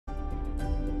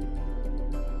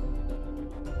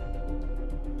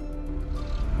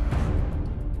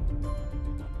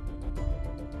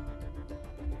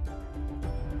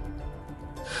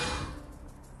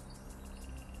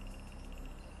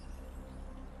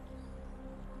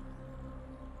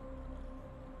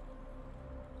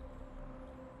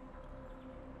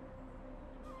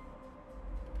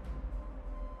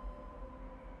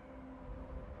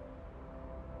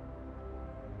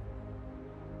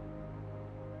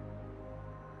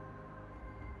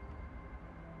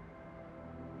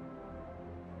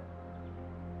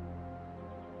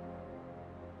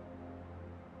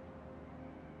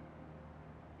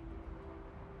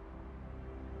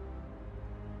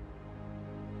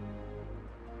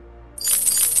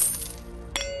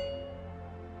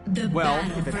The Well,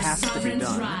 battle if it for has to be Sovereign's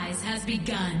done. Rise has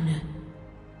begun.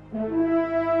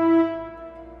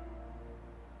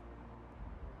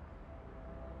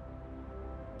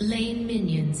 Lane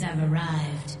minions have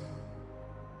arrived.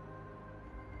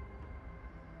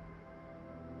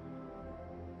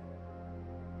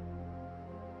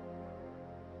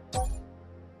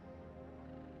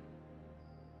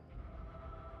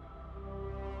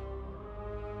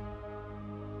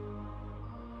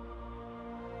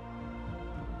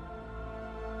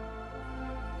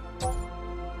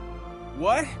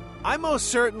 What? I most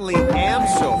certainly am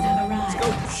so. Let's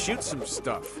go shoot some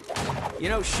stuff. You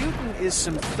know, shooting is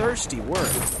some thirsty work.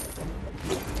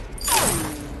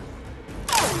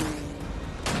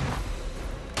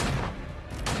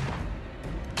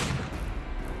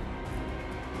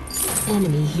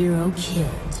 Enemy hero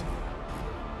killed.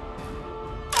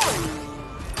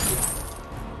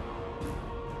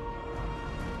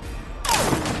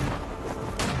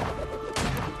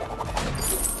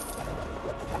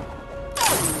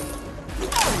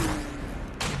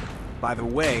 By the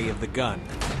way of the gun.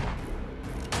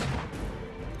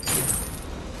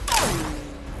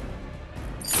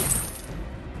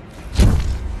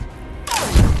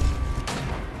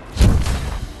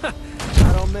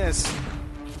 I don't miss.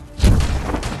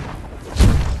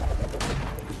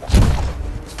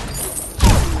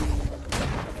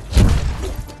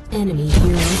 Enemy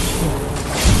hero killed.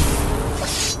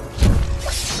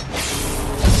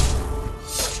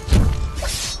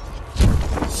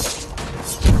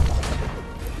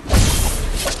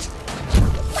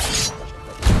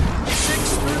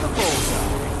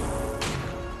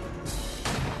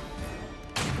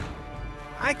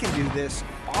 I can do this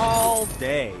all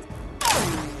day.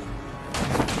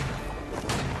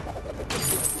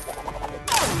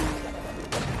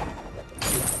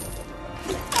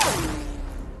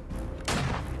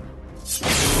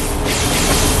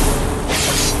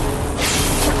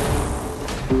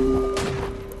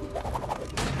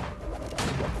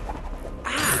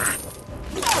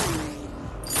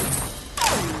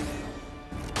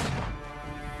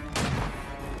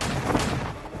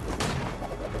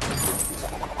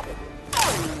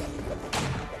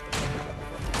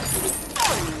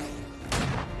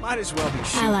 Might as well be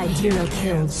shooting. Allied hero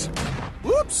killed.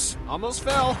 Whoops! Almost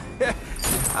fell.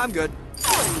 I'm good.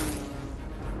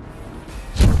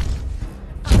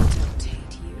 I don't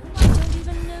hate you. I don't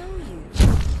even know you.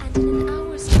 And in an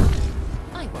hour's time,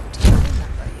 I won't even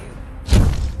remember you.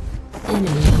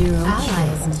 Enemy hero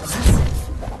killed. Impressive.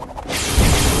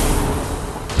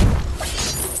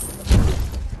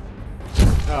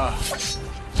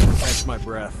 Catch my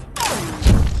breath.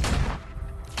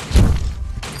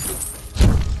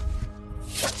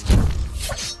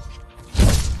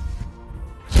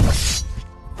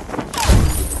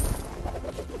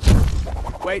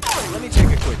 Wait, let me take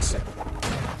a quick sip.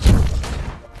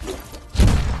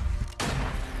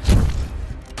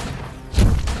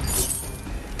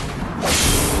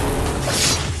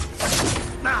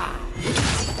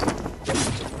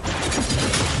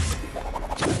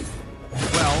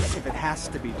 Well, if it has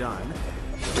to be done.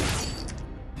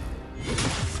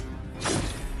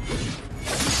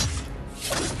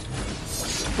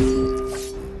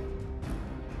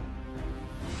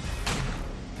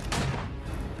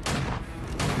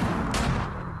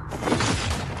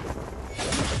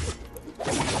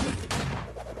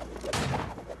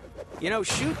 You know,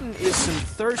 shooting is some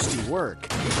thirsty work.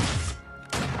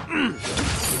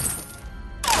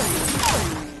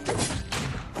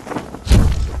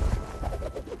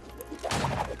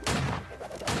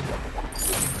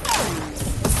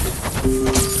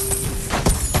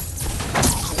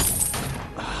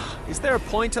 Is there a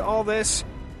point to all this?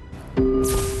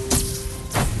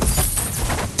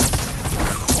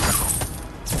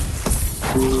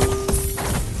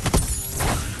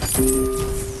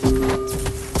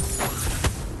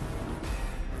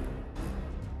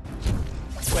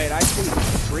 Wait, I see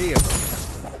 3 of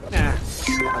them. Nah,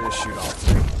 I'll just shoot all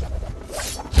 3.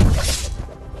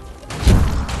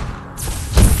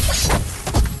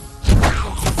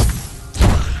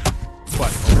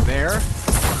 What, over there?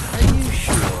 Are you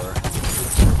sure?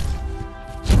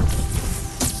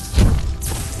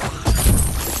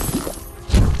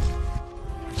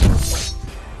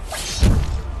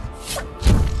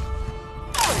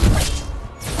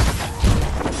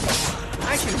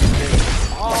 I can do this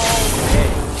all day.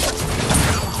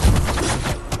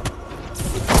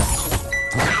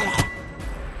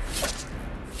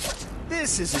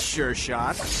 This is a sure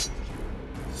shot.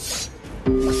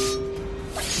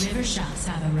 River shots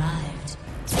have arrived.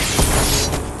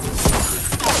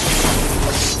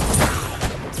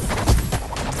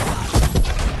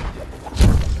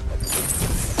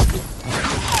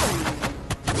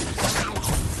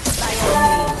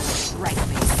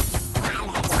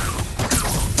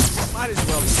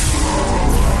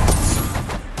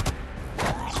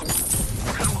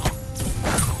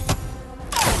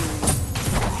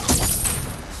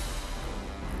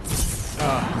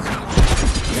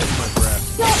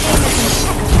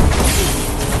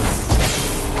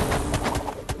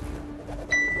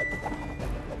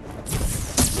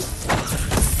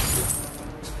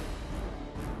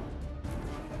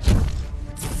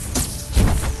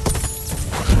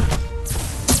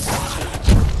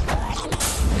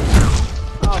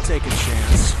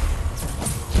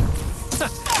 I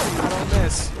don't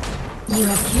miss. You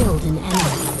have killed an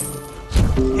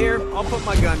enemy. Here, I'll put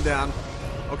my gun down.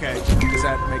 Okay, does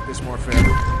that make this more fair?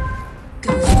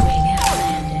 Ghost Wing has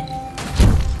landed.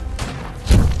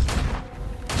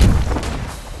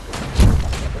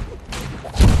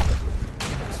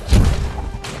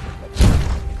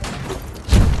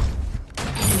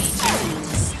 Enemy turret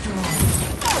destroyed.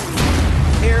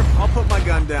 Here, I'll put my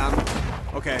gun down.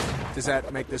 Okay, does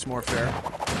that make this more fair?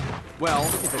 Well,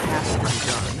 if it has to be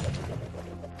done.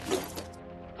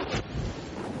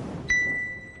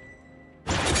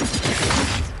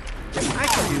 I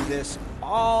can do this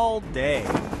all day.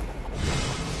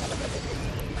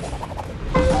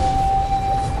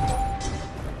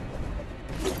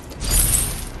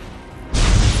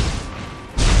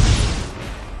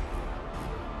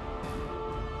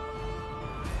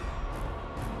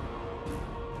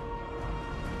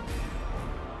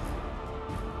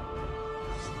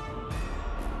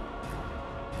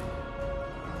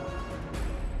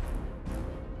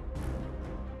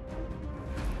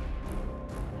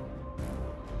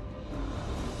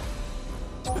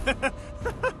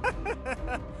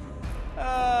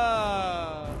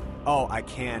 Oh, I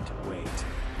can't wait.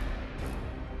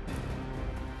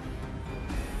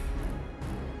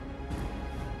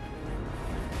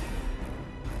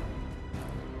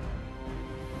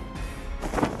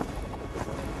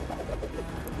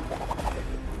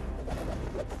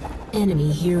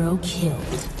 Enemy hero killed.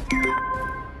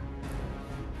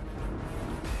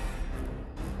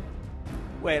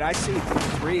 Wait, I see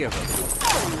 3 of them.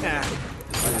 Nah,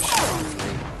 I'll just shoot all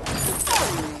 3.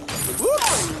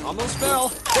 Whoops! Almost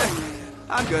fell.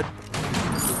 I'm good.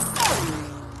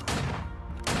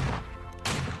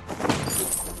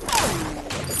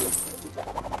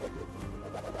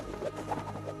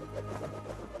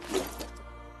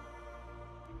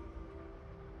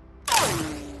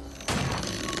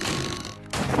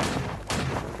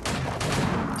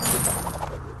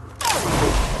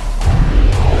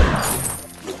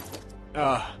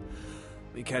 Let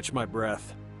me catch my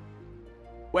breath.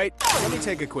 Wait, let me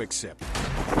take a quick sip.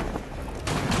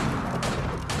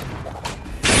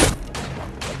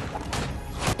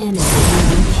 Enemy killed.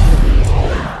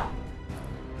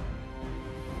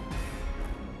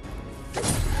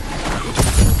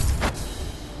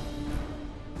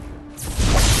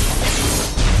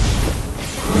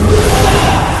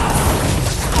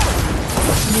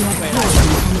 Wait, I see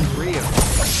 3 of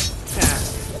them.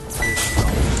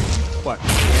 What?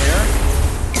 Where?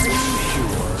 Are you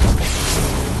sure?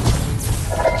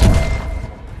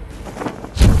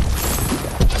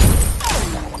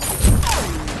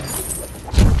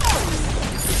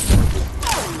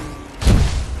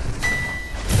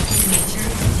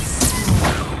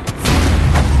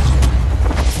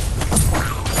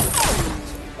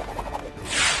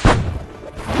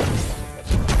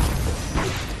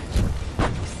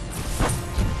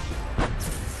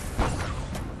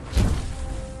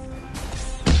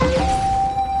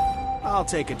 I'll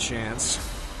take a chance.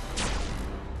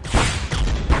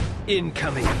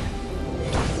 Incoming.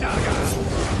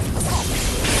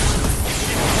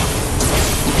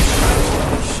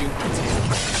 Shoot the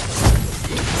tank.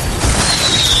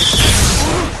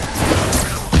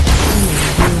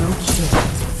 Hero killed.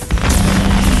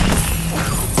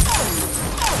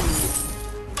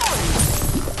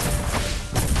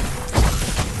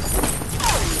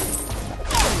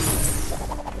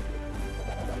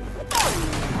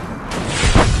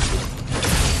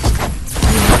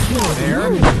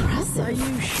 There? Impressive. Are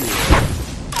you sure?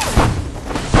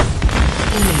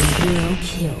 Enemy hero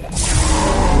killed.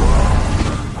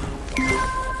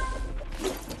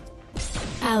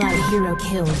 Allied hero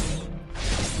killed.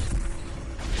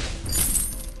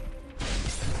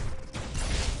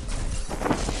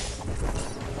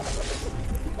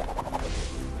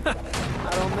 I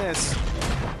don't miss.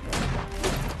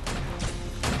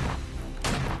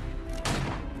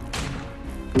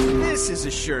 This is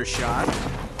a sure shot.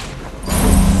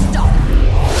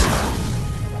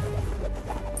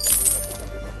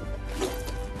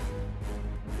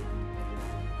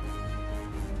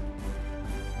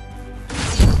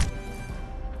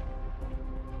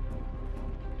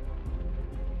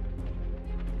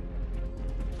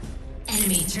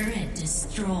 Enemy turret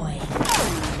destroyed.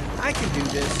 I can do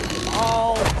this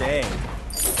all day.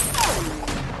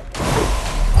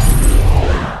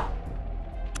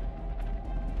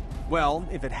 Well,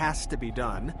 if it has to be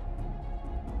done.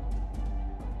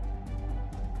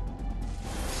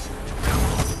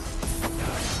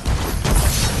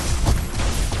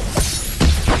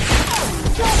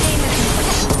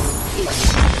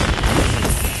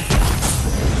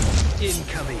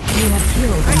 Incoming. You have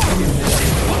killed an enemy.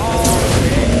 All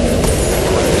day.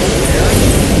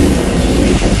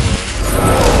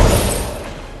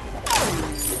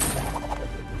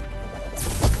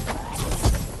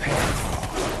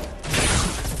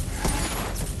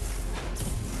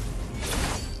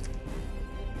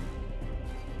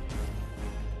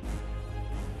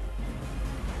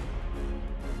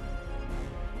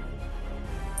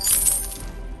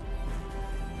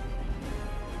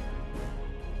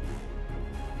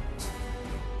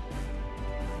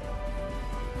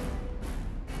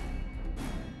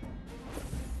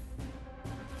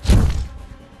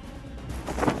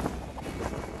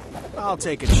 I'll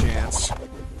take a chance.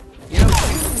 You know,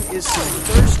 shooting is some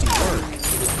thirsty work.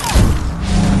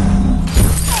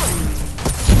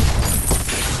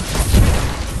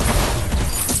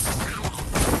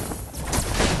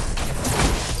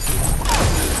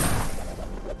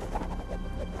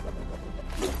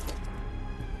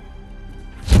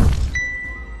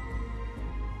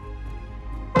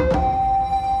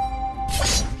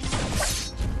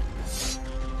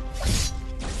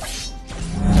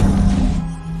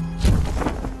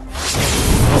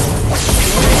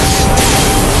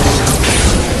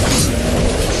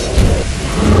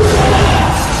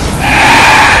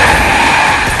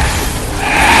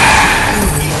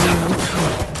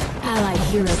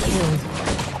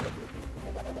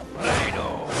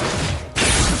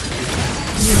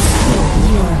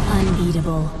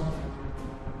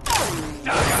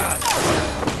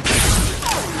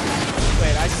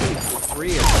 Wait, I see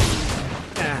 3 of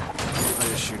them. I'll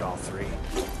just shoot all 3.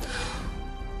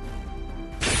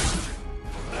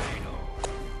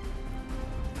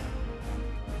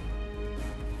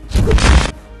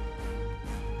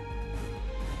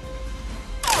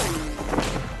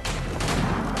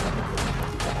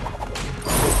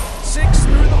 Six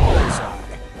through the bullseye.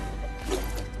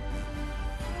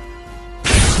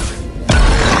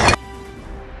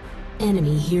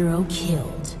 Enemy hero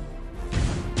killed.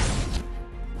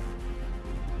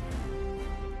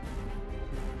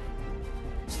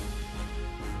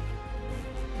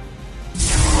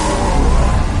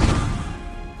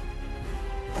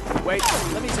 Wait,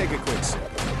 let me take a quick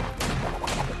sip.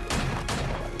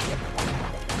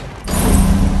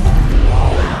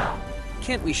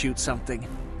 Can't we shoot something?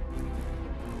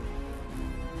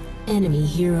 Enemy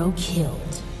hero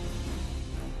killed.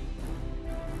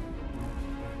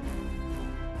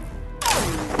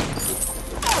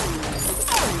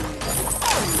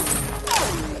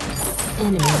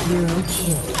 Enemy hero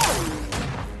killed.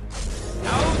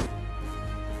 No!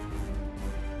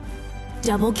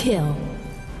 Double kill.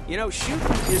 You know,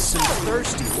 shooting is some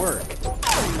thirsty work.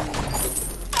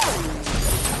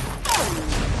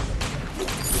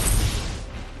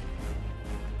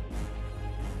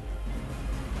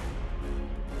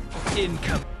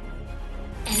 Income.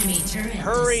 Enemy turret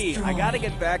Hurry! destroyed. I gotta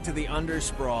get back to the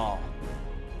undersprawl.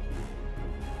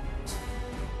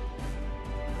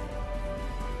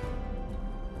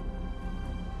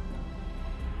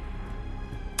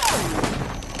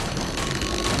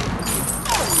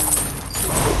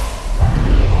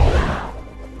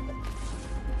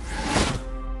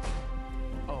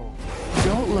 Oh,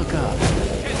 don't look up.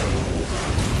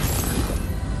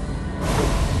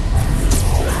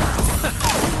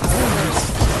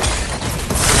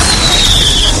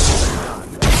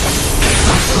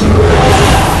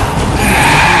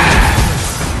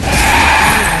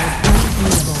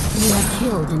 You have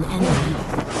killed an enemy.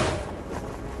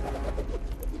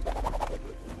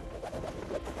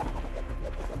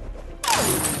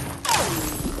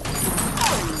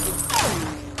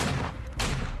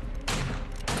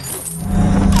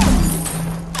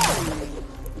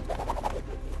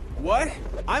 What?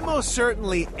 I most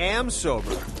certainly am sober.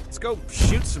 Let's go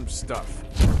shoot some stuff.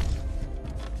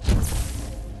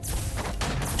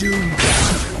 Doom.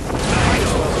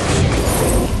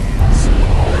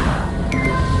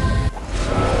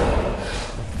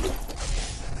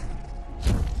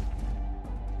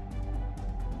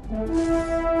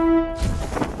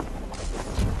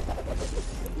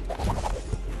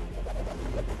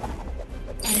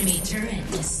 Enemy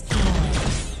turret destroyed.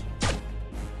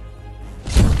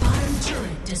 Bottom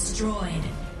turret destroyed.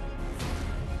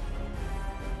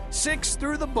 6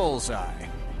 through the bullseye.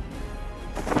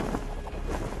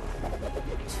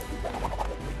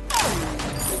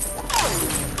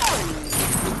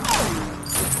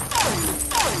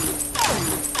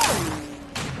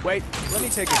 Wait, let me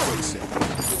take a quick sip.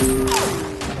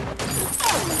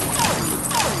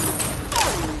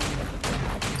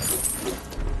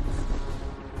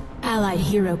 Allied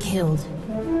hero killed.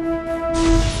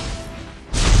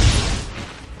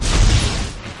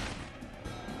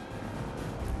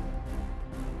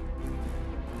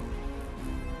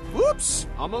 Whoops!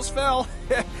 Almost fell.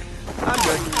 I'm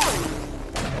good.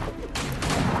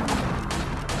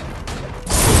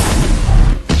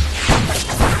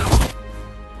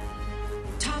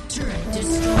 Top turret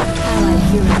destroyed. Allied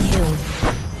hero killed.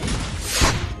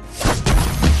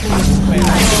 Wait,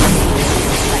 I'm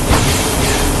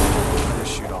gonna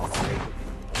shoot all 3.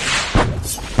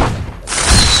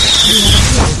 You have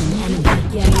killed an enemy.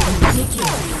 Getting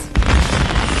ridiculous.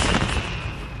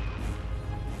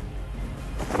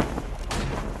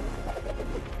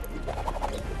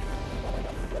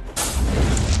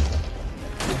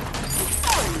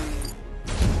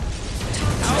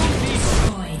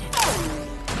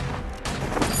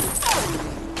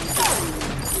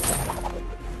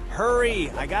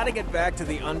 I gotta get back to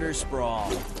the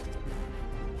undersprawl.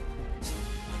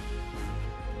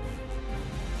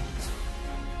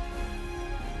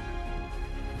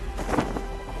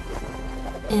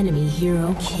 Enemy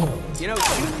hero killed. You know,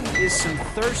 shooting is some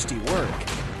thirsty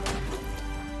work.